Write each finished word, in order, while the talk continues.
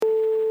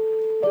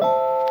Hi,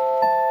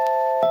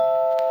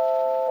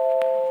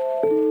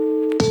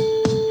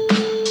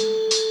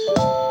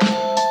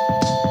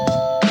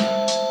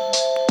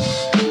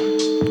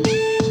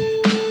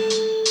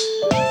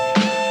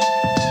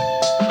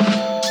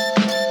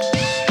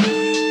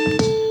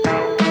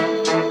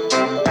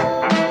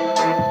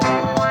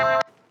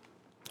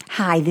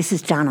 this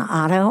is Donna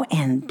Otto,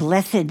 and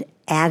blessed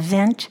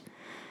Advent.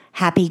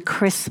 Happy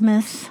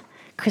Christmas.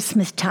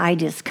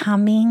 Christmastide is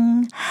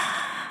coming.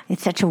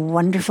 It's such a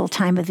wonderful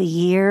time of the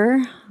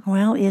year.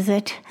 Well, is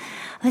it?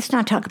 Let's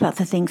not talk about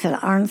the things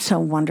that aren't so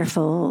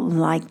wonderful,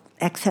 like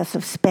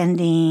excessive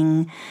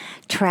spending,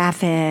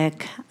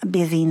 traffic,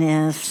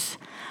 busyness,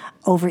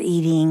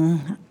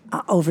 overeating,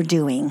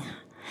 overdoing.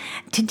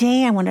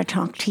 Today, I want to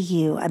talk to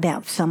you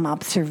about some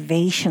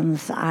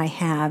observations I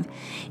have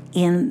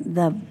in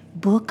the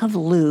book of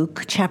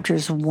Luke,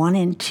 chapters 1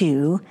 and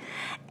 2,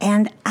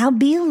 and I'll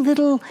be a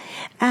little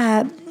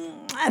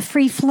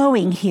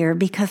free-flowing here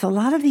because a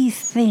lot of these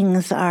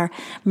things are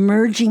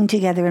merging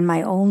together in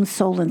my own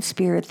soul and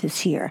spirit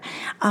this year.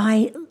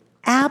 I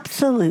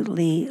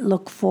absolutely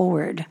look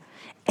forward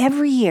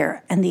every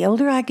year, and the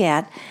older I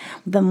get,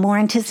 the more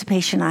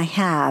anticipation I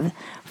have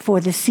for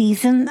the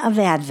season of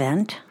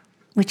Advent,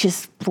 which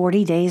is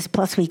 40 days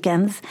plus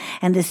weekends,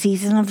 and the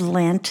season of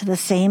Lent, the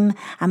same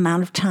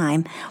amount of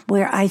time,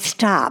 where I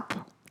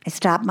stop. I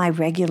stop my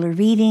regular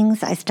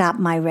readings. I stop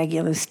my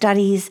regular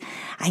studies.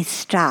 I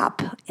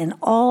stop. And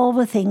all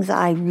the things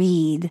I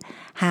read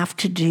have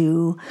to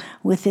do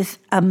with this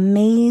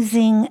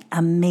amazing,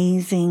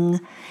 amazing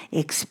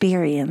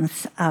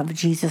experience of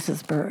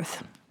Jesus'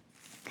 birth.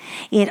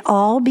 It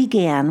all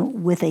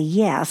began with a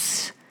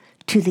yes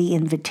to the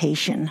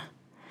invitation.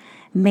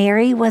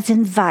 Mary was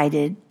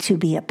invited to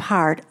be a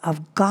part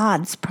of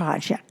God's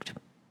project.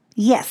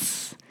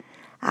 Yes,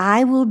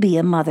 I will be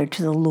a mother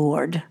to the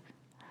Lord,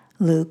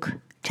 Luke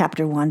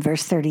chapter 1,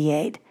 verse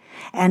 38,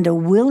 and a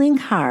willing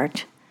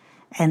heart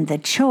and the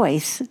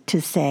choice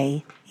to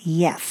say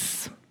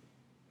yes.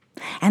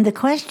 And the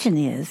question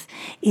is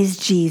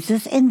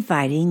Jesus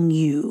inviting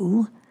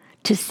you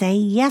to say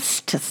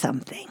yes to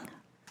something?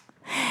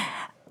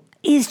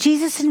 Is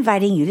Jesus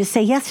inviting you to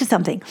say yes to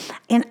something?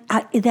 And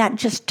that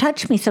just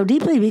touched me so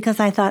deeply because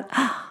I thought,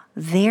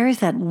 there's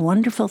that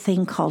wonderful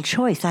thing called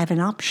choice. I have an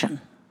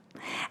option.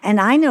 And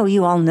I know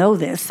you all know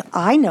this.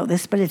 I know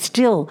this, but it's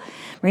still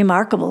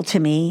remarkable to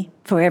me.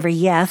 For every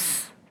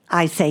yes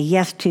I say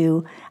yes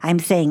to, I'm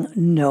saying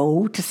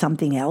no to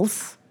something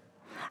else.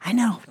 I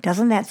know.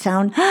 Doesn't that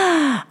sound,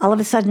 all of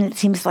a sudden it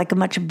seems like a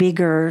much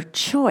bigger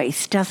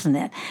choice, doesn't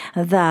it?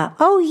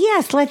 Oh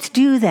yes, let's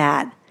do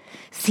that,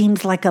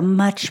 seems like a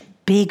much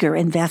bigger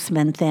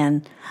investment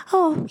than,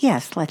 oh,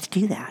 yes, let's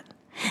do that.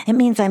 It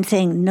means I'm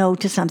saying no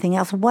to something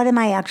else. What am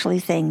I actually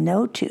saying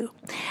no to?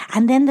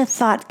 And then the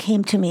thought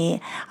came to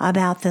me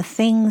about the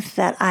things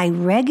that I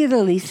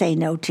regularly say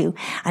no to,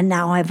 and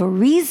now I have a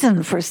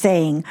reason for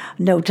saying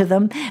no to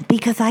them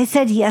because I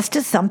said yes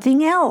to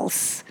something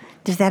else.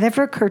 Does that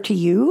ever occur to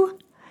you?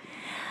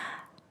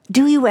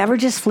 Do you ever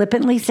just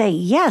flippantly say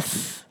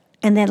yes?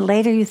 And then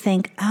later you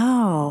think,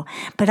 oh,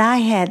 but I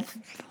had,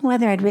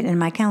 whether I'd written in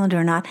my calendar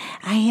or not,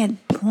 I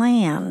had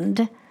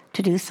planned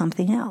to do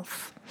something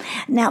else.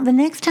 Now, the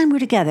next time we're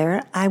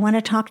together, I want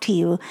to talk to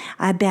you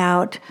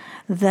about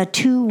the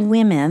two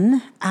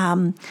women,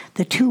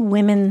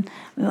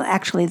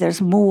 actually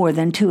there's more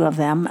than two of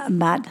them,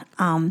 but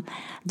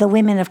the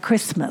women of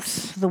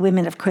Christmas,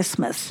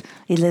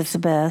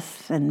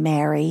 Elizabeth and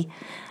Mary,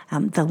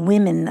 the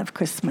women of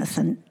Christmas,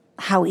 and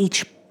how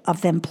each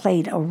of them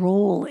played a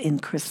role in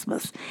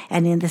Christmas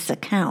and in this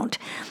account.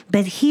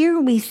 But here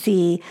we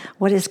see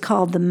what is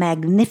called the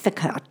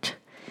Magnificat,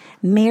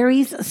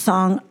 Mary's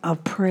song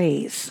of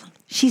praise.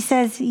 She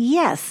says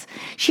yes.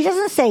 She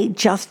doesn't say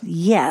just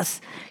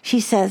yes. She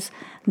says,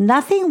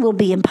 nothing will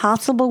be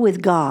impossible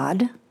with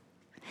God.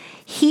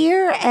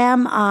 Here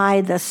am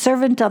I, the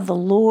servant of the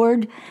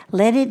Lord.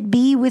 Let it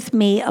be with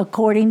me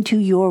according to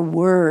your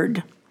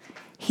word.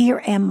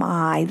 Here am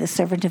I, the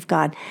servant of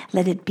God.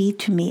 Let it be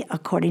to me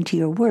according to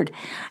your word.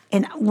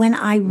 And when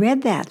I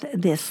read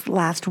this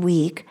last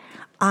week,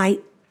 I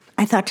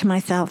thought to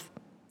myself,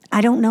 I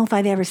don't know if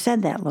I've ever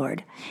said that,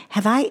 Lord.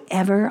 Have I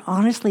ever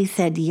honestly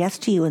said yes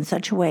to you in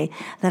such a way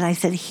that I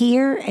said,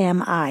 here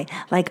am I,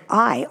 like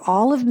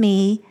all of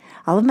me,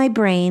 all of my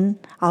brain,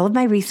 all of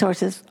my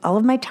resources, all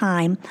of my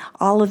time,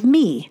 all of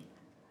me?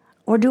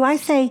 Or do I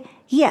say,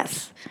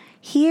 yes,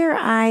 here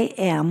I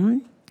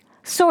am,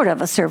 sort of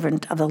a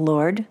servant of the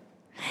Lord,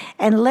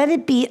 and let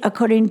it be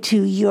according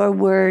to your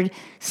word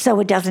so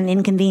it doesn't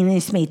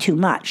inconvenience me too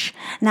much.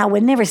 Now, I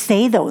would never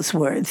say those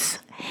words,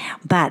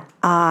 but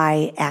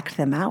I act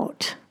them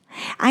out.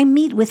 I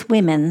meet with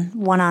women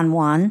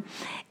one-on-one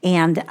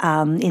and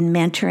in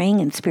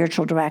mentoring and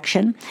spiritual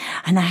direction,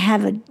 and I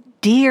have a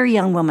dear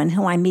young woman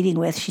who I'm meeting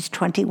with. She's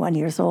 21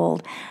 years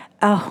old.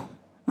 Oh,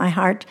 My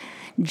heart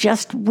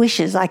just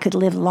wishes I could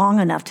live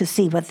long enough to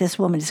see what this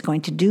woman is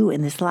going to do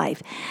in this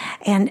life.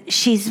 And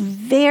she's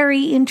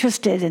very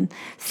interested in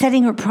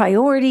setting her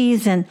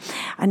priorities and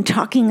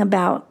talking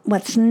about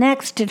what's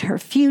next in her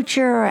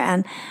future.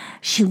 And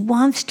she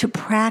wants to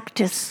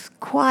practice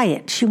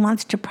quiet. She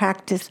wants to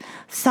practice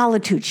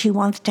solitude. She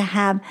wants to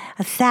have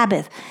a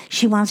Sabbath.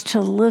 She wants to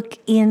look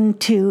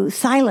into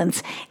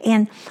silence.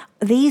 And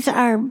these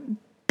are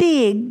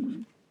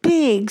big,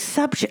 big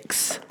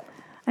subjects.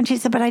 And she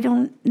said, but I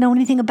don't know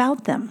anything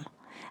about them.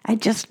 I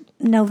just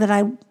know that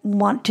I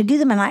want to do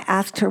them. And I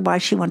asked her why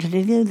she wanted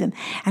to do them.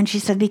 And she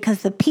said,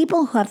 because the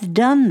people who have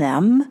done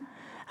them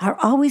are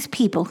always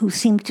people who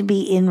seem to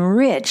be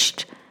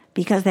enriched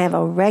because they have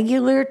a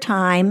regular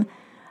time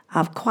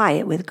of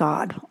quiet with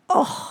God.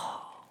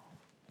 Oh,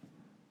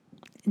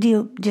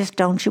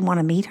 don't you want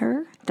to meet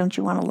her? Don't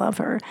you want to love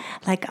her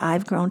like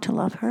I've grown to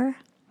love her?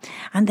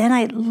 And then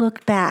I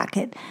looked back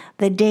at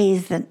the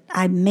days that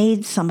I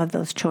made some of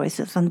those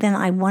choices. And then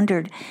I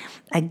wondered,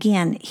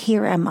 again,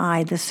 here am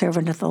I, the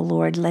servant of the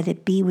Lord. Let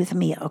it be with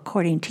me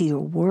according to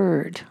your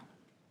word.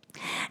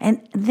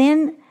 And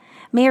then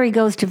Mary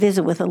goes to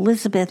visit with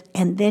Elizabeth.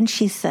 And then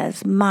she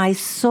says, my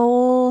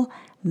soul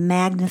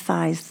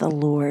magnifies the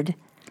Lord,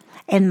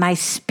 and my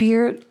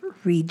spirit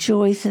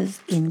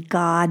rejoices in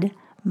God,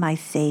 my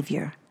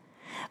Savior.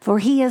 For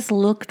he has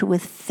looked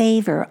with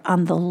favor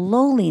on the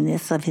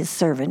lowliness of his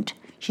servant.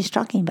 She's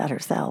talking about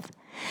herself.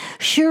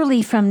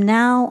 Surely from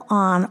now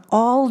on,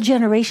 all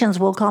generations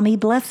will call me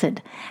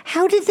blessed.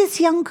 How did this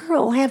young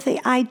girl have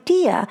the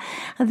idea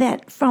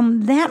that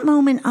from that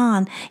moment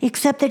on,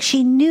 except that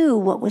she knew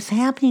what was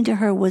happening to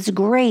her was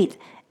great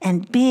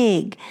and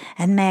big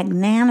and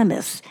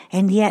magnanimous,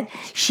 and yet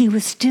she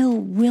was still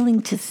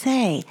willing to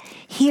say,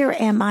 here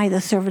am I, the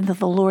servant of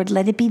the Lord,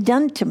 let it be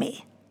done to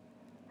me.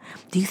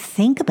 Do you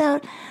think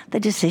about the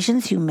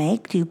decisions you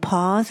make? Do you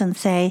pause and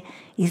say,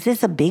 is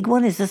this a big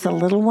one? Is this a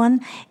little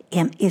one?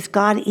 Is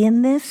God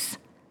in this?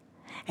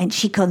 And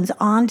she comes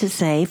on to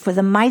say, for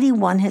the mighty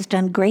one has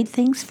done great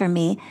things for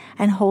me,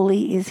 and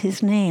holy is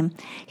his name.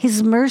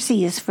 His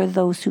mercy is for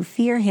those who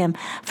fear him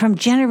from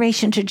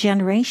generation to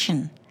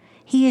generation.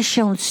 He has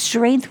shown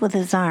strength with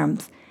his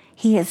arms.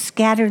 He has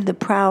scattered the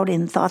proud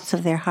in thoughts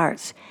of their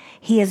hearts.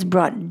 He has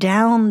brought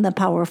down the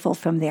powerful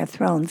from their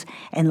thrones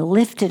and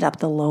lifted up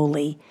the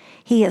lowly.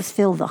 He has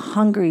filled the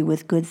hungry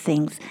with good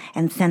things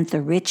and sent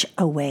the rich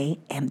away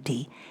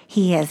empty.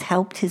 He has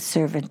helped his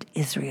servant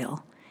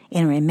Israel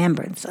in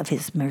remembrance of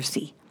his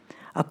mercy,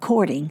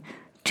 according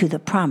to the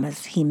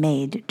promise he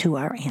made to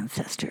our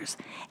ancestors.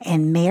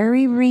 And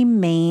Mary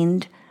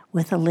remained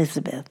with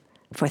Elizabeth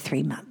for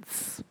 3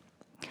 months.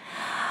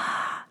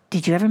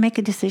 Did you ever make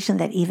a decision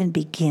that even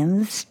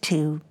begins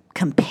to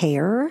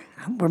compare?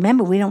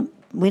 Remember, we don't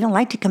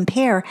like to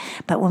compare,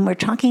 but when we're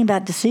talking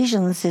about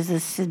decisions, is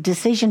this a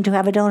decision to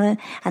have a donut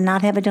and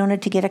not have a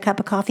donut, to get a cup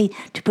of coffee,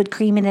 to put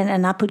cream in it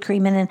and not put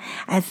cream in it,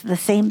 as the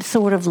same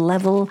sort of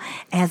level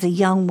as a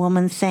young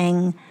woman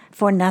saying,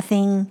 for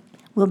nothing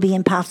will be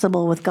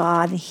impossible with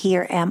God.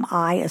 Here am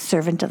I, a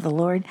servant of the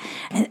Lord.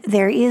 And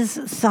there is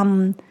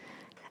some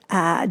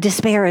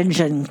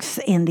disparaging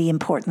in the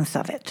importance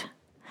of it.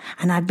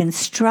 And I've been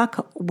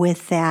struck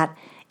with that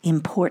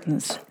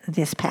importance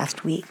this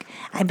past week.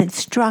 I've been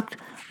struck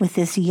with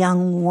this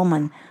young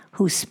woman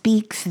who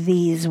speaks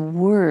these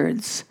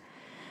words.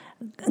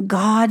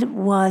 God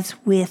was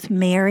with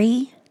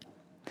Mary.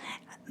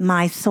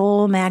 My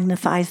soul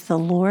magnifies the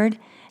Lord,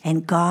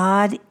 and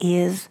God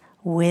is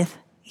with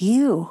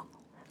you.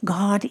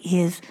 God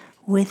is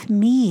with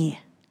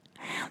me.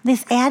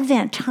 This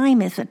Advent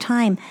time is a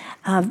time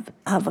of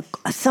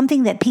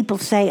something that people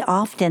say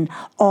often,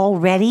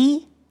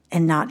 already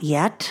and not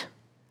yet.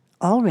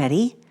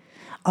 Already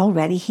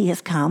he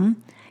has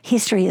come.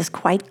 History is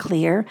quite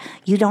clear.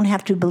 You don't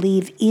have to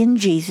believe in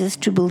Jesus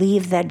to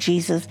believe that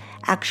Jesus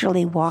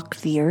actually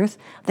walked the earth.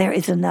 There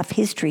is enough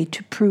history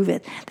to prove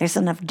it. There's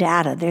enough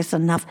data. There's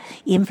enough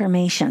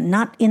information,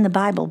 not in the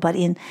Bible, but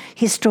in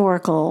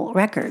historical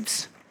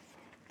records.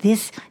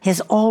 This has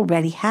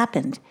already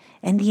happened,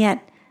 and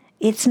yet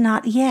it's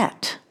not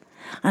yet.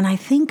 And I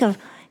think of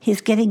his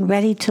getting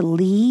ready to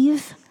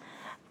leave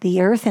the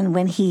earth, and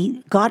when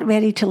he got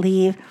ready to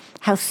leave,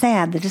 how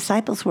sad the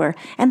disciples were.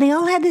 And they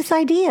all had this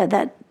idea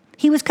that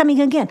he was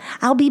coming again.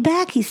 I'll be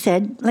back, he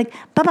said, like,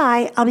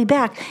 bye-bye, I'll be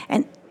back.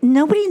 And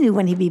nobody knew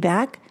when he'd be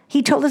back.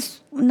 He told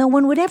us no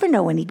one would ever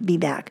know when he'd be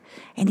back.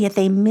 And yet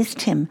they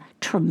missed him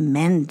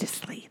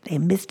tremendously.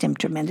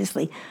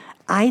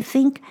 I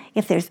think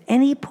if there's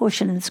any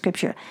portion in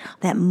Scripture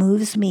that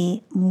moves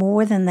me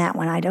more than that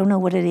one, I don't know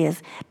what it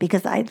is,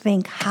 because I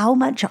think how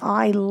much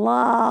I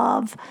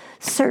love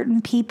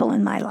certain people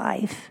in my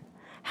life,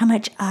 how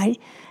much I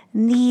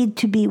need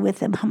to be with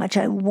them, how much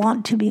I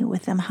want to be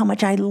with them, how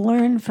much I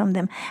learn from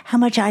them, how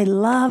much I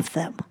love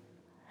them.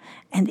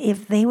 And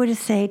if they were to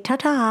say,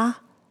 ta-ta,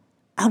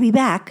 I'll be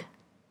back,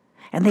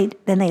 and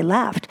then they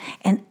left,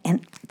 and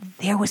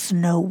there was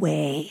no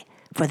way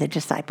for the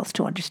disciples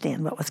to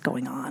understand what was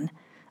going on.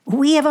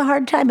 We have a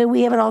hard time, and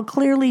we have it all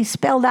clearly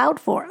spelled out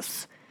for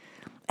us.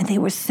 And they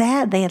were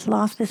sad. They had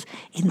lost this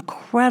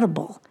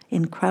incredible,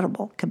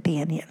 incredible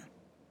companion.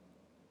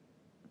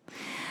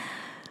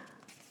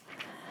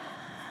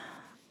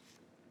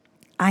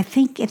 I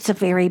think it's a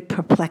very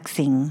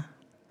perplexing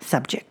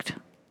subject.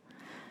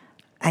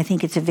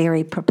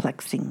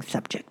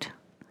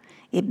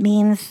 It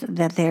means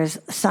that there's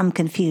some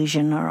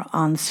confusion or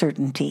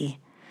uncertainty.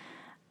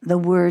 The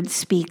word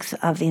speaks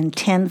of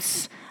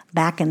intense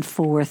back and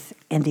forth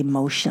and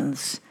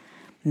emotions.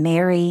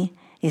 Mary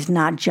is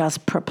not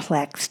just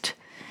perplexed.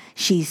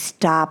 She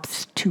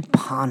stops to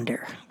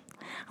ponder.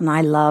 And I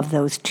love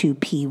those two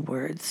P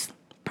words,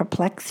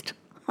 perplexed.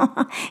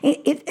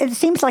 It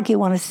seems like you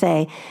want to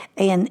say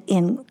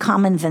in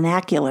common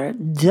vernacular,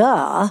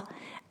 duh,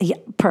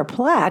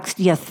 perplexed,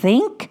 you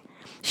think?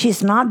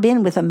 She's not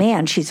been with a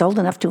man. She's old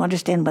enough to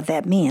understand what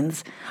that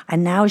means.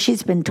 And now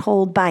she's been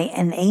told by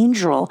an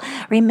angel.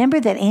 Remember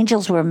that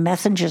angels were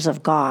messengers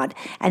of God.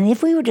 And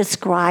if we would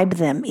describe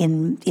them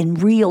in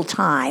real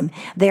time,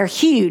 they're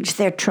huge,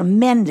 they're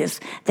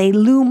tremendous, they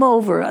loom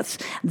over us,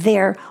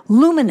 they're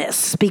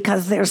luminous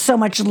because there's so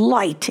much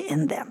light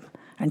in them.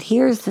 And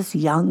here's this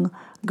young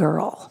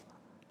girl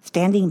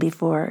standing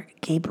before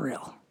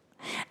Gabriel.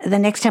 The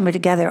next time we're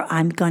together,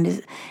 I'm going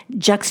to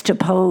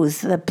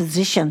juxtapose the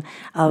position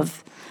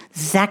of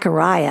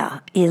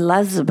Zechariah,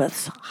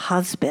 Elizabeth's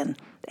husband,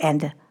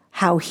 and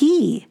how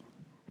he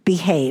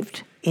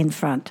behaved in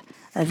front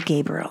of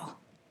Gabriel.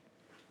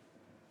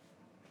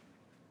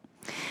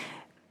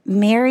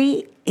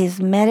 Mary is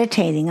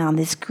meditating on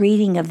this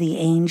greeting of the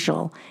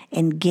angel,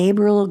 and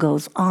Gabriel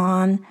goes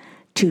on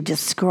to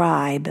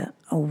describe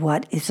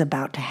what is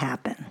about to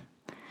happen.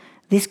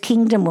 This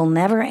kingdom will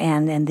never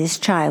end, and this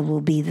child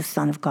will be the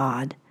Son of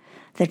God.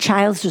 The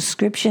child's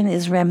description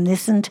is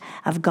reminiscent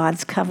of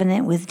God's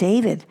covenant with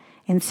David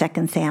in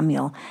 2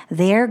 Samuel.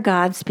 There,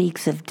 God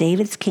speaks of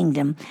David's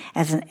kingdom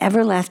as an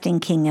everlasting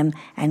kingdom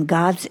and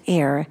God's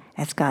heir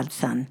as God's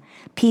son.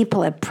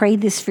 People have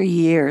prayed this for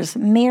years.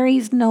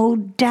 Mary's no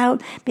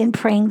doubt been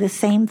praying the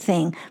same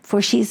thing,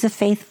 for she's a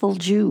faithful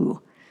Jew.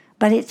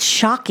 But it's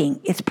shocking,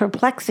 it's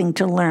perplexing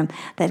to learn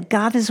that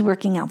God is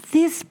working out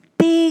this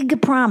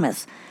big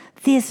promise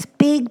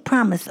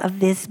of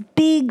this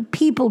big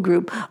people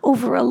group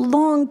over a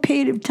long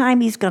period of time.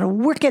 He's going to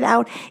work it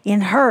out in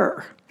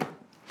her.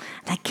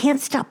 And I can't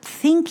stop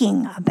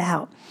thinking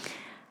about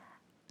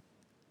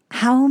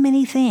how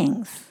many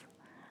things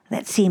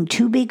that seem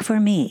too big for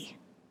me,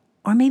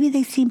 or maybe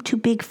they seem too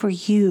big for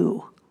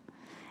you.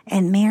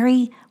 And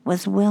Mary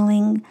was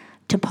willing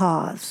to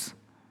pause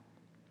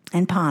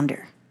and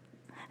ponder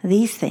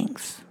these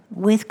things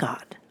with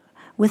God,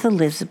 with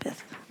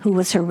Elizabeth, who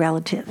was her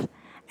relative.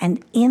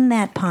 And in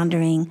that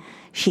pondering,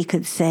 she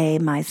could say,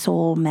 my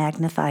soul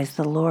magnifies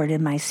the Lord,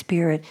 and my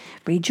spirit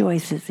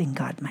rejoices in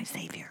God, my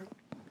Savior.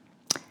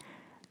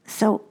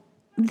 So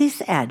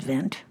this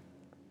Advent,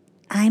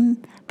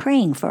 I'm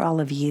praying for all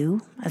of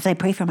you as I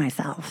pray for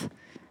myself.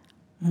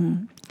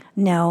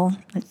 No,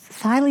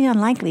 it's highly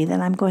unlikely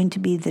that I'm going to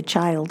be the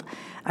child.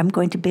 I'm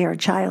going to bear a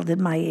child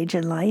in my age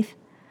in life.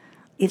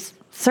 It's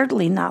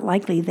certainly not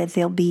likely that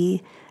there'll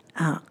be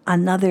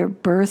another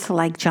birth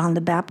like John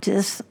the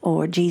Baptist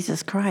or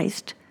Jesus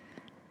Christ.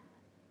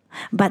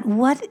 But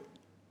what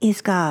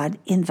is God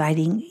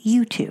inviting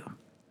you to?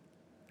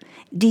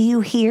 Do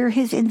you hear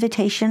his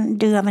invitation?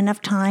 Do you have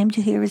enough time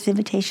to hear his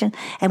invitation?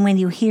 And when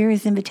you hear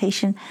his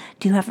invitation,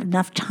 do you have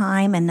enough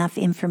time, enough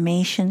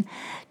information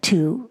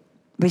to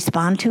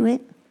respond to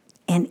it?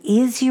 And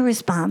is your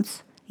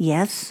response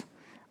yes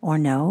or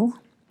no?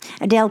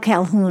 Adele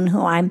Calhoun,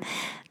 who I'm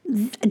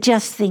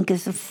just think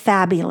is a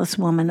fabulous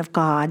woman of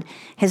God,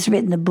 has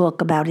written a book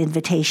about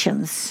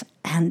invitations.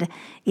 And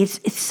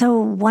it's so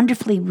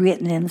wonderfully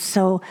written and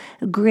so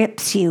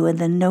grips you in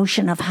the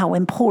notion of how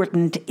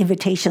important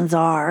invitations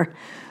are.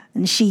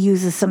 And she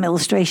uses some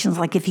illustrations,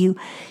 like if you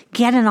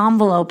get an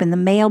envelope in the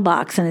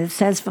mailbox and it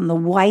says from the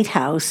White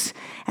House,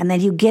 and then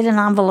you get an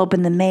envelope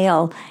in the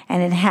mail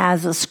and it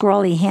has a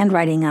scrawly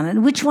handwriting on it,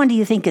 which one do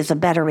you think is a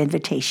better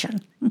invitation?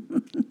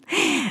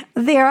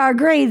 There are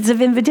grades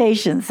of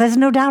invitations. There's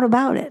no doubt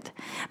about it.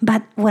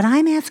 But what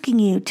I'm asking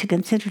you to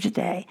consider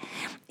today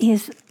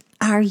is,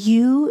 are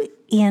you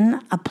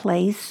in a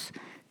place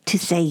to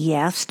say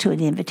yes to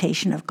an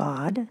invitation of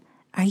God?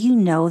 Are you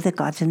know that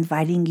God's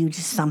inviting you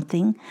to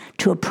something,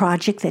 to a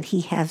project that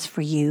he has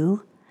for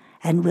you?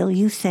 And will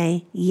you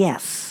say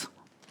yes?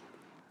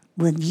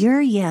 Will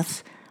your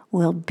yes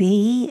will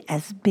be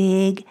as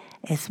big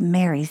as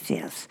Mary's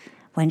yes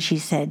when she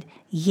said,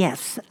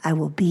 yes, I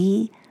will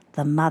be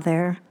the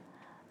mother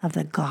of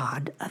the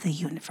God of the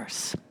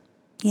universe.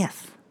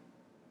 Yes.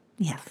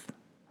 Yes.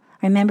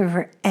 Remember,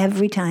 for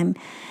every time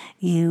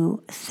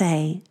you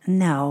say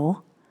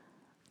no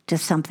to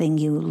something,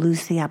 you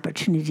lose the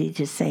opportunity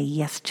to say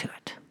yes to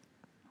it.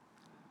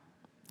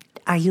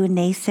 Are you a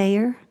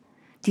naysayer?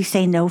 Do you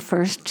say no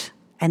first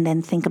and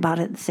then think about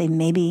it and say,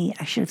 maybe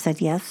I should have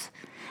said yes?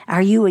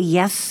 Are you a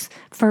yes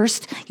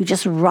first? You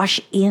just rush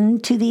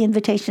into the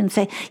invitation and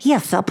say,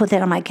 yes, I'll put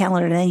that on my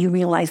calendar. And then you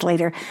realize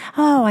later,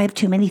 oh, I have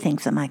too many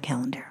things on my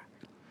calendar.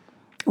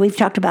 We've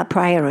talked about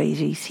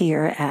priorities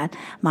here at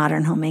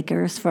Modern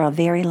Homemakers for a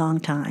very long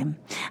time.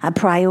 A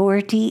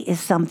priority is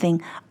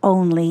something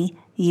only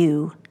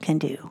you can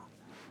do.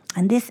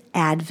 And this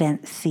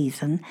Advent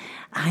season,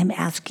 I'm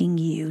asking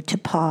you to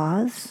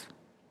pause,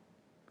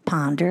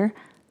 ponder,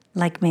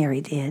 like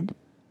Mary did,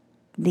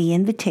 the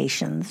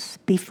invitations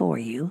before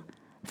you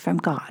from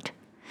God.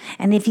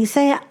 And if you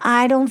say,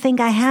 I don't think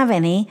I have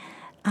any,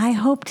 I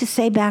hope to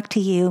say back to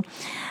you,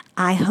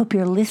 I hope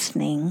you're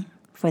listening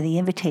for the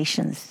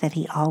invitations that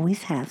he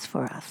always has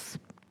for us.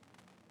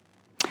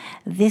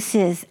 This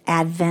is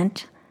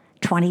Advent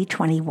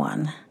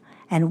 2021,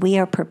 and we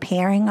are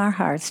preparing our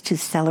hearts to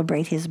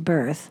celebrate his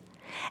birth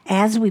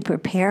as we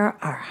prepare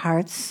our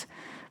hearts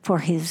for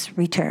his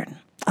return.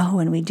 Oh,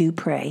 and we do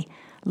pray,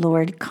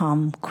 Lord,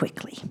 come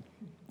quickly.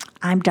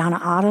 I'm Donna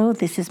Otto.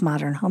 This is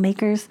Modern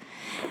Homemakers.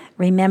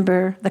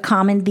 Remember, the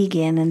common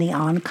begin and the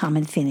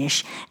uncommon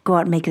finish. Go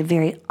out and make a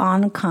very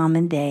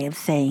uncommon day of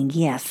saying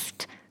yes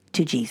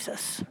to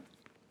Jesus.